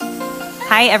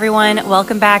Hi, everyone.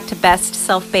 Welcome back to Best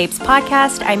Self Babes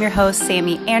podcast. I'm your host,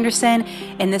 Sammy Anderson.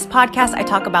 In this podcast, I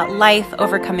talk about life,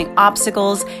 overcoming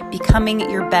obstacles, becoming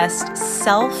your best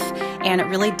self, and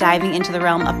really diving into the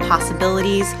realm of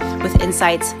possibilities with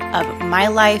insights of my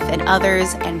life and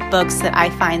others and books that I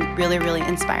find really, really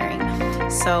inspiring.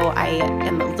 So I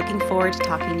am looking forward to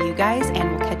talking to you guys, and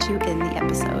we'll catch you in the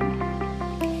episode.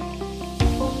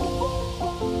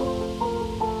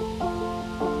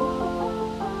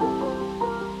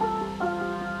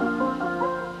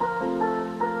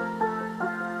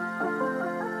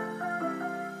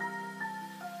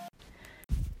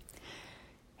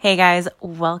 Hey guys,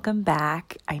 welcome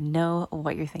back. I know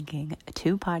what you're thinking.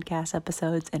 2 podcast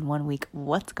episodes in 1 week.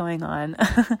 What's going on?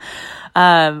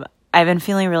 I've been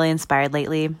feeling really inspired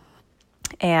lately,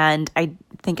 and I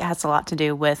think it has a lot to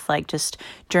do with like just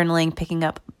journaling, picking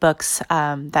up books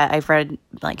that I've read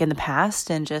like in the past,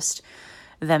 and just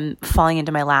them falling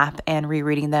into my lap and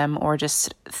rereading them, or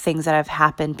just things that have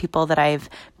happened, people that I've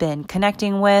been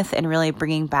connecting with, and really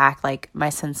bringing back like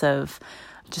my sense of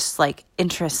just like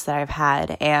interests that I've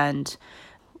had, and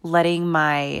letting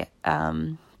my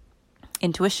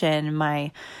intuition,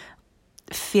 my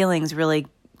feelings really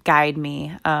guide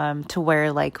me to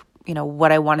where like, you know,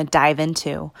 what I want to dive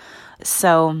into.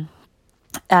 So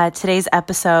today's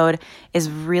episode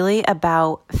is really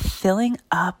about filling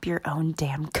up your own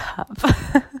damn cup.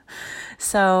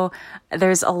 So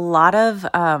there's a lot of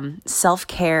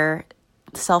self-care,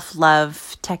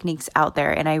 self-love techniques out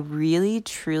there, and I really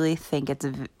truly think it's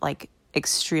like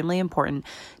extremely important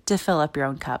to fill up your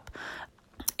own cup.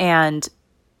 And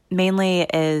mainly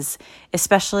is,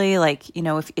 especially like, you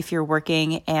know, if you're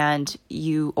working and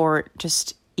you, or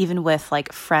just even with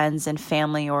like friends and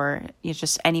family, or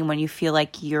just anyone, you feel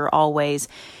like you're always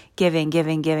giving,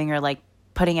 or like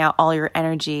putting out all your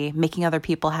energy, making other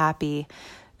people happy,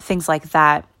 things like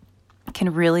that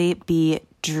can really be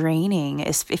draining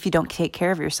if you don't take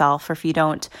care of yourself, or if you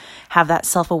don't have that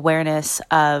self-awareness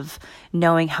of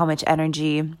knowing how much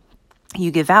energy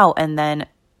you give out, and then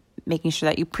making sure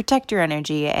that you protect your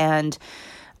energy. And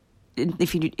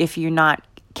if you're not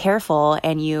careful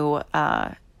and you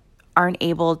aren't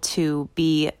able to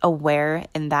be aware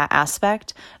in that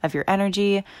aspect of your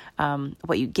energy,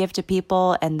 what you give to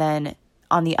people, and then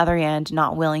on the other end,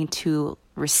 not willing to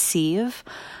receive,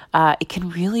 it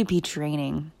can really be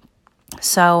draining.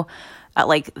 So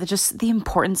like just the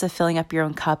importance of filling up your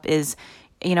own cup is,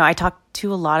 you know, I talk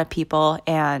to a lot of people,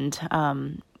 and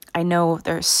I know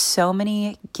there's so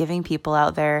many giving people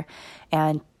out there,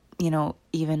 and, you know,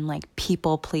 even like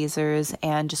people pleasers,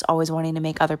 and just always wanting to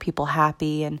make other people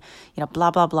happy, and, you know,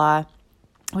 blah, blah, blah,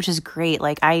 which is great.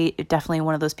 Like I definitely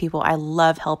one of those people. I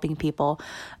love helping people.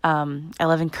 I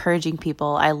love encouraging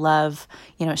people. I love,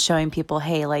 you know, showing people,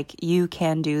 hey, like you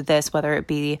can do this, whether it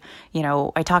be, you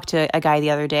know, I talked to a guy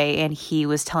the other day, and he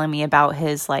was telling me about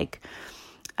his, like,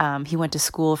 he went to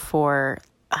school for,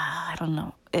 I don't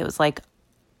know, it was like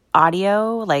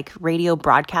audio, like radio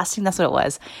broadcasting. That's what it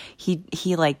was. He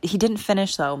didn't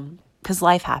finish though, because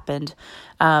life happened.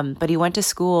 But he went to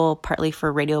school partly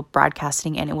for radio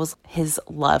broadcasting, and it was his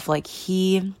love. Like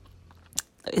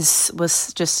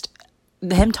was just,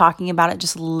 him talking about it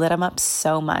just lit him up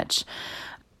so much.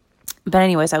 But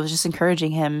anyways, I was just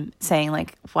encouraging him, saying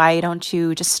like, why don't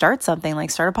you just start something,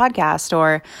 like start a podcast,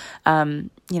 or,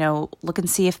 you know, look and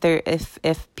see if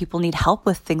people need help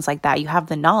with things like that. You have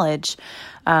the knowledge,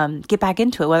 get back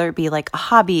into it, whether it be like a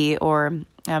hobby, or,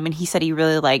 and he said he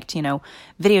really liked, you know,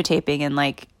 videotaping and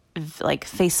like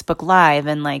Facebook Live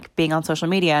and like being on social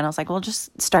media. And I was like, well,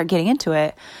 just start getting into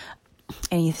it.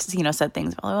 And he, you know, said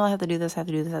things, well, I have to do this,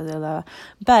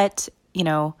 But, you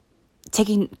know,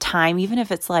 taking time, even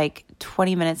if it's like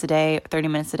 20 minutes a day, 30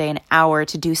 minutes a day, an hour,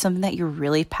 to do something that you're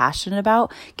really passionate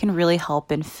about, can really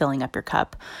help in filling up your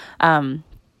cup.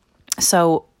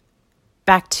 So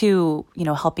back to, you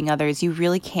know, helping others, you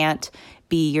really can't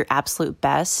be your absolute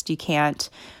best. You can't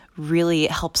really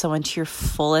help someone to your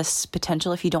fullest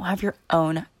potential if you don't have your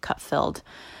own cup filled.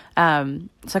 So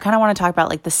I kind of want to talk about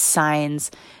like the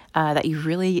signs that you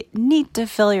really need to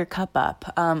fill your cup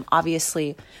up.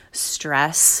 Obviously,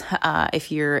 stress,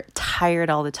 if you're tired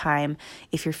all the time,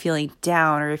 if you're feeling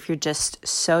down, or if you're just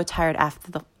so tired after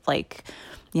the, like,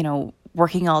 you know,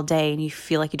 working all day, and you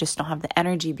feel like you just don't have the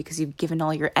energy because you've given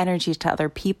all your energy to other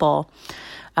people.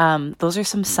 Those are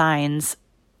some signs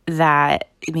that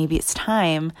maybe it's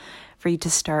time for you to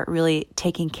start really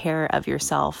taking care of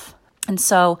yourself. And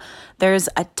so there's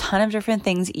a ton of different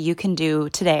things you can do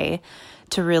today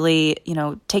to really, you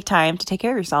know, take time to take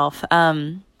care of yourself.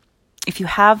 If you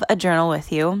have a journal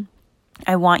with you,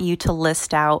 I want you to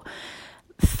list out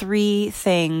 3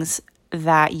 things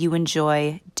that you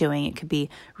enjoy doing. It could be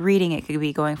reading, it could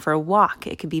be going for a walk,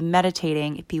 it could be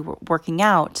meditating, it could be working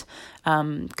out,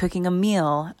 cooking a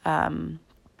meal,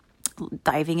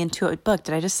 diving into a book.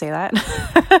 Did I just say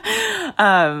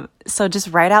that? So just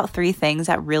write out 3 things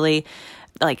that really,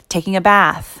 like taking a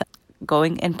bath,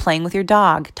 going and playing with your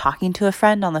dog, talking to a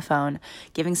friend on the phone,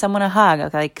 giving someone a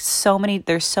hug. Like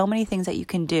there's so many things that you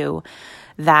can do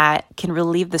that can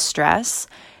relieve the stress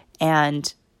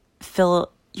and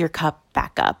fill your cup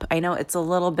back up. I know it's a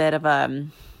little bit of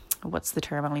what's the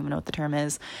term? I don't even know what the term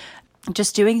is.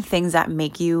 Just doing things that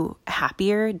make you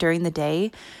happier during the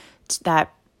day,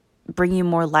 that bring you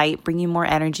more light, bring you more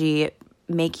energy,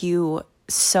 make you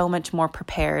so much more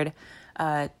prepared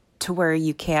to where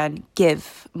you can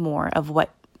give more of what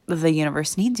the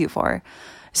universe needs you for.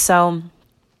 So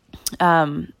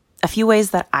a few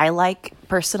ways that I like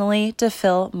personally to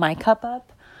fill my cup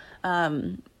up.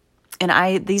 And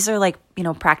these are like,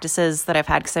 practices that I've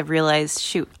had because I've realized,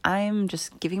 shoot, I'm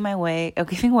just giving away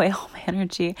all my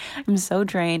energy. I'm so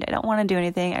drained. I don't want to do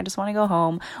anything. I just want to go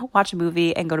home, watch a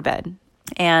movie, and go to bed.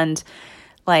 And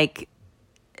like,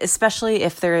 especially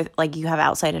if they're like you have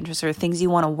outside interests or things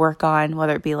you want to work on,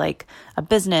 whether it be like a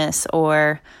business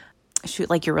or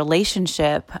like your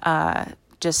relationship,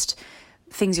 just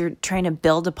things you're trying to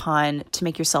build upon to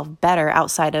make yourself better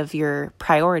outside of your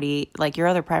priority, like your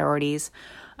other priorities.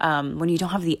 When you don't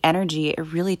have the energy, it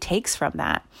really takes from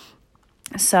that.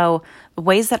 So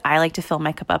ways that I like to fill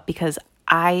my cup up, because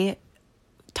I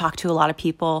talk to a lot of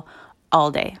people all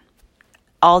day,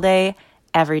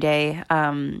 every day.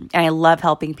 And I love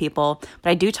helping people,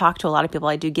 but I do talk to a lot of people.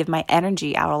 I do give my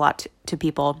energy out a lot to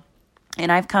people.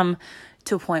 And I've come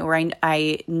to a point where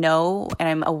I know and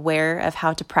I'm aware of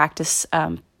how to practice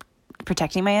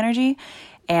protecting my energy.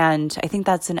 And I think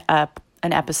that's an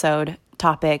episode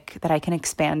topic that I can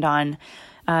expand on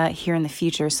here in the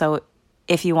future. So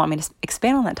if you want me to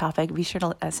expand on that topic, be sure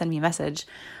to send me a message.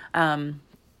 But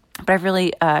I've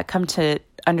really come to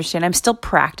understand, I'm still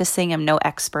practicing, I'm no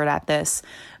expert at this,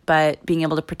 but being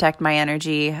able to protect my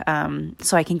energy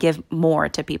so I can give more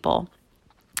to people.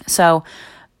 So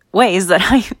ways that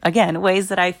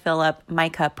I fill up my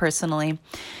cup personally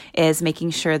is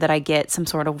making sure that I get some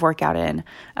sort of workout in.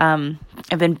 I've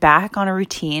been back on a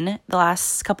routine the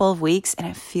last couple of weeks and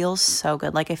it feels so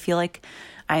good. Like I feel like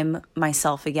I'm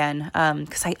myself again.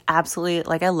 Cause I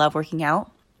absolutely, I love working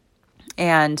out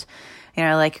and,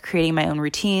 I like creating my own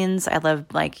routines. I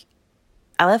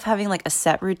love having like a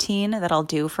set routine that I'll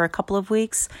do for a couple of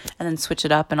weeks and then switch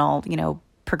it up and I'll,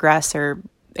 progress or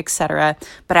etc.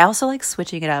 But I also like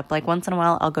switching it up. Like once in a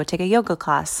while, I'll go take a yoga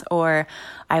class, or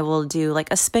I will do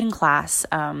like a spin class,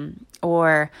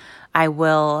 or I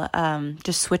will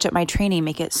just switch up my training,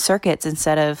 make it circuits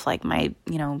instead of like my,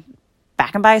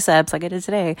 back and biceps like I did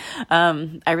today.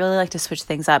 I really like to switch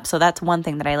things up. So that's one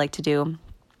thing that I like to do.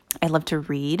 I love to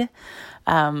read.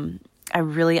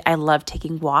 I love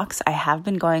taking walks. I have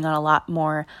been going on a lot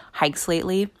more hikes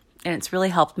lately, and it's really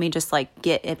helped me just like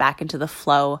get it back into the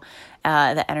flow,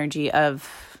 the energy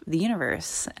of the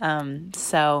universe.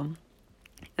 So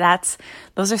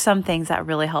those are some things that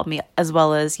really help me, as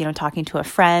well as, talking to a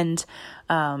friend,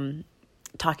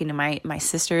 talking to my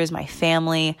sisters, my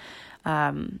family,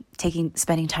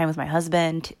 spending time with my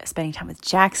husband, spending time with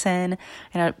Jackson.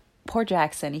 Poor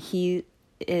Jackson, he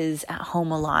is at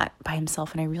home a lot by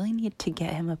himself, and I really need to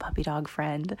get him a puppy dog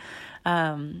friend.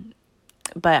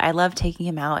 But I love taking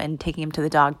him out and taking him to the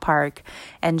dog park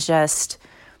and just,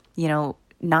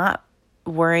 not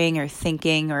worrying or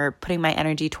thinking or putting my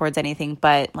energy towards anything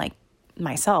but like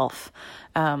myself.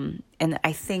 And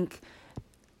I think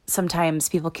sometimes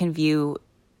people can view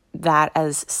that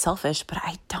as selfish, but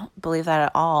I don't believe that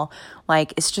at all.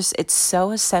 Like, it's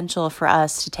so essential for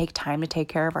us to take time to take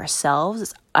care of ourselves.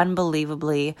 It's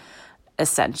unbelievably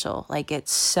essential. Like,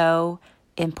 it's so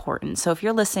important. So if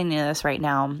you're listening to this right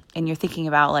now and you're thinking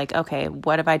about like, okay,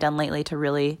 what have I done lately to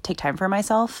really take time for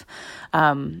myself?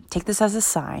 Take this as a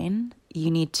sign.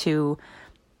 You need to,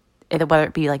 whether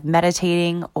it be like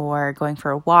meditating or going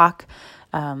for a walk,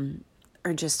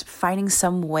 or just finding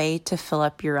some way to fill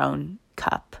up your own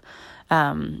cup.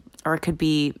 Or it could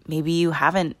be maybe you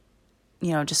haven't,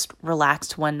 just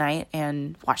relaxed one night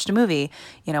and watched a movie,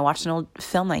 watched an old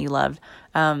film that you loved.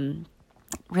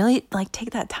 Really like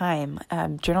take that time,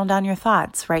 journal down your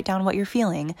thoughts, write down what you're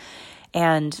feeling.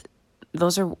 And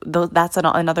that's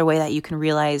another way that you can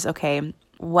realize, okay,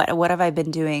 what have I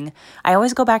been doing? I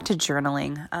always go back to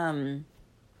journaling,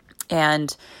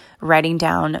 and writing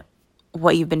down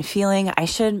what you've been feeling. I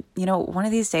should, one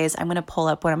of these days I'm going to pull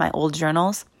up one of my old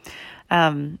journals,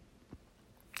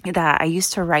 that I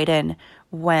used to write in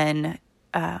when,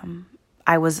 I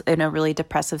I was in a really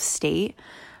depressive state.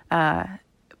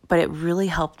 But it really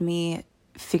helped me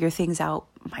figure things out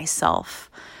myself.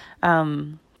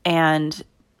 And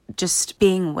just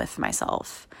being with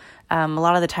myself. A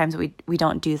lot of the times we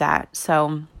don't do that.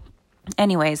 So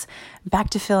anyways, back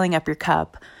to filling up your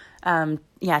cup.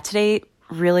 Today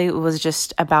really was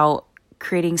just about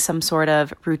creating some sort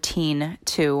of routine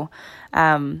too.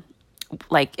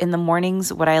 Like in the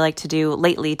mornings, what I like to do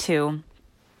lately too,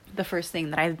 the first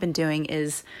thing that I've been doing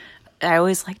is I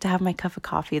always like to have my cup of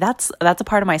coffee. That's a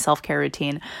part of my self-care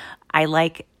routine. I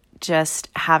like just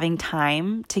having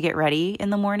time to get ready in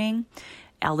the morning.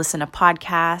 I'll listen to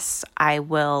podcasts. I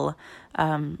will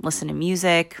listen to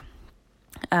music.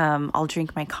 I'll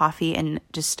drink my coffee and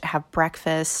just have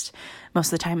breakfast. Most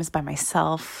of the time it's by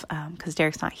myself because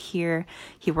Derek's not here.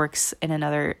 He works in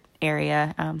another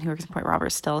area. He works in Point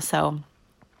Roberts still. So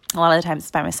a lot of the times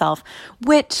it's by myself,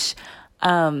 which,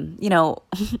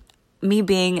 me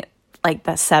being like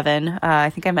that 7, I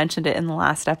think I mentioned it in the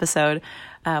last episode.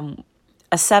 A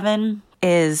 7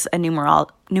 is a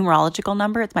numerological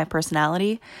number. It's my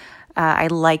personality. I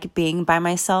like being by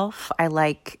myself. I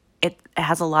like it. It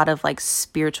has a lot of like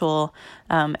spiritual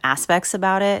aspects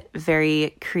about it.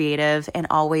 Very creative and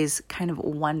always kind of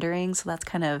wondering. So that's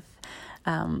kind of,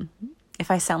 if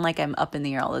I sound like I'm up in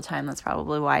the air all the time, that's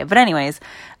probably why. But anyways,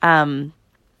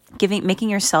 making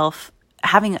yourself,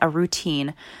 having a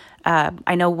routine.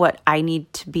 I know what I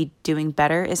need to be doing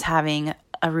better is having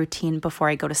a routine before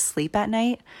I go to sleep at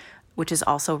night, which is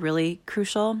also really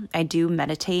crucial. I do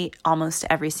meditate almost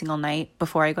every single night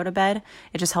before I go to bed.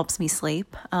 It just helps me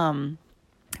sleep.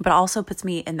 But also puts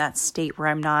me in that state where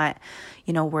I'm not,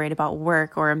 worried about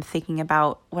work, or I'm thinking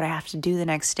about what I have to do the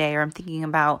next day, or I'm thinking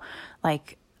about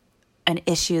like an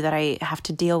issue that I have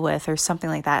to deal with or something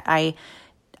like that. I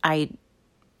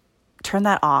turn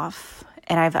that off,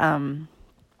 and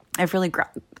I've really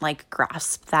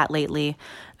grasped that lately.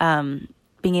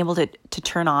 Being able to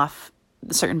turn off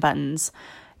certain buttons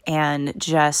and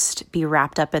just be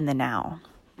wrapped up in the now.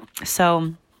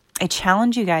 So I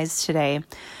challenge you guys today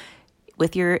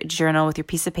with your journal, with your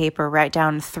piece of paper, write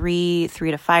down 3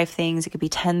 to 5 things. It could be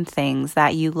 10 things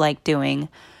that you like doing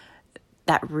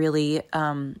that really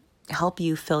help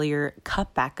you fill your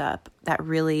cup back up, that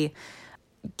really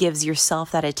gives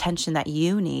yourself that attention that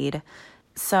you need.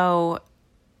 So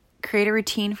create a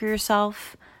routine for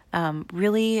yourself.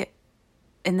 Really,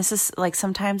 and this is like,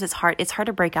 sometimes it's hard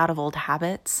to break out of old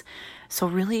habits. So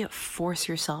really force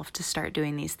yourself to start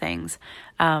doing these things.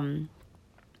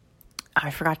 I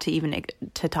forgot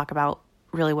to talk about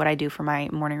really what I do for my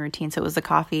morning routine. So it was the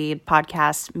coffee,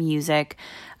 podcast, music.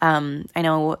 I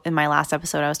know in my last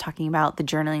episode, I was talking about the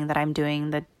journaling that I'm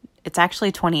doing. It's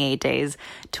actually 28 days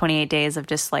of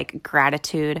just like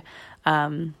gratitude.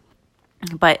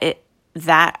 But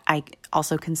that I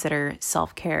also consider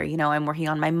self-care. I'm working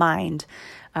on my mind,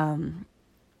 and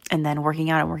then working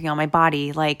out and working on my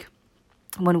body. Like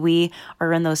when we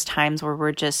are in those times where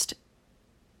we're just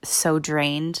so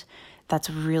drained, that's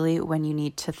really when you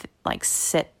need to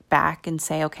sit back and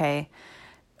say, okay,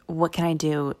 what can I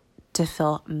do to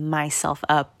fill myself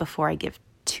up before I give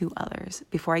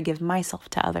myself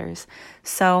to others?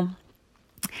 So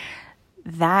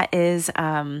that is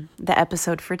the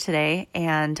episode for today,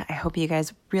 and I hope you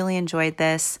guys really enjoyed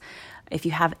this. If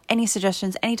you have any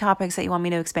suggestions, any topics that you want me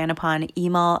to expand upon,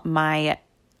 email my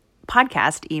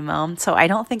podcast email. So I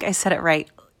don't think I said it right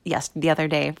the other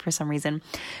day for some reason,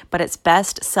 but it's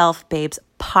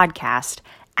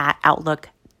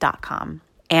bestselfbabespodcast@outlook.com.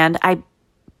 And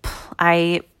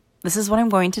this is what I'm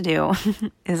going to do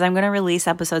is I'm going to release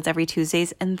episodes every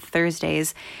Tuesdays and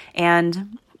Thursdays.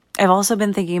 And I've also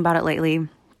been thinking about it lately,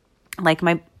 like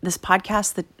this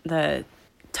podcast, the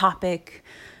topic,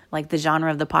 like the genre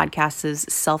of the podcast is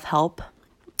self-help.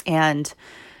 And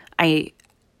I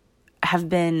have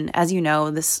been, as you know,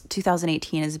 this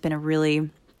 2018 has been really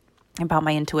about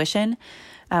my intuition.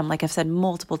 Like I've said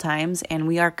multiple times, and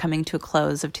we are coming to a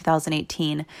close of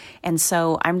 2018. And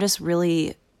so I'm just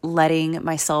really letting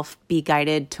myself be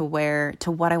guided to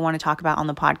what I want to talk about on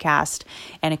the podcast.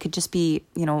 And it could just be,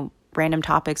 random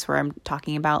topics where I'm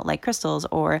talking about like crystals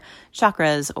or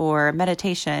chakras or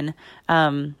meditation.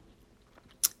 And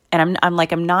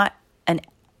I'm not an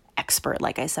expert.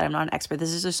 Like I said, I'm not an expert.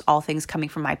 This is just all things coming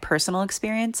from my personal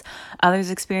experience, others'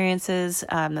 experiences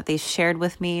that they've shared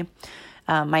with me,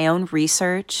 my own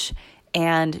research,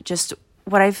 and just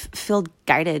what I've felt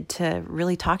guided to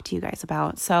really talk to you guys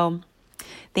about. So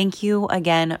thank you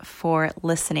again for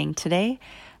listening today.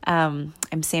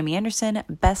 I'm Sammy Anderson,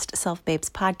 Best Self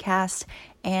Babes Podcast,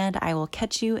 and I will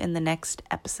catch you in the next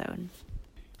episode.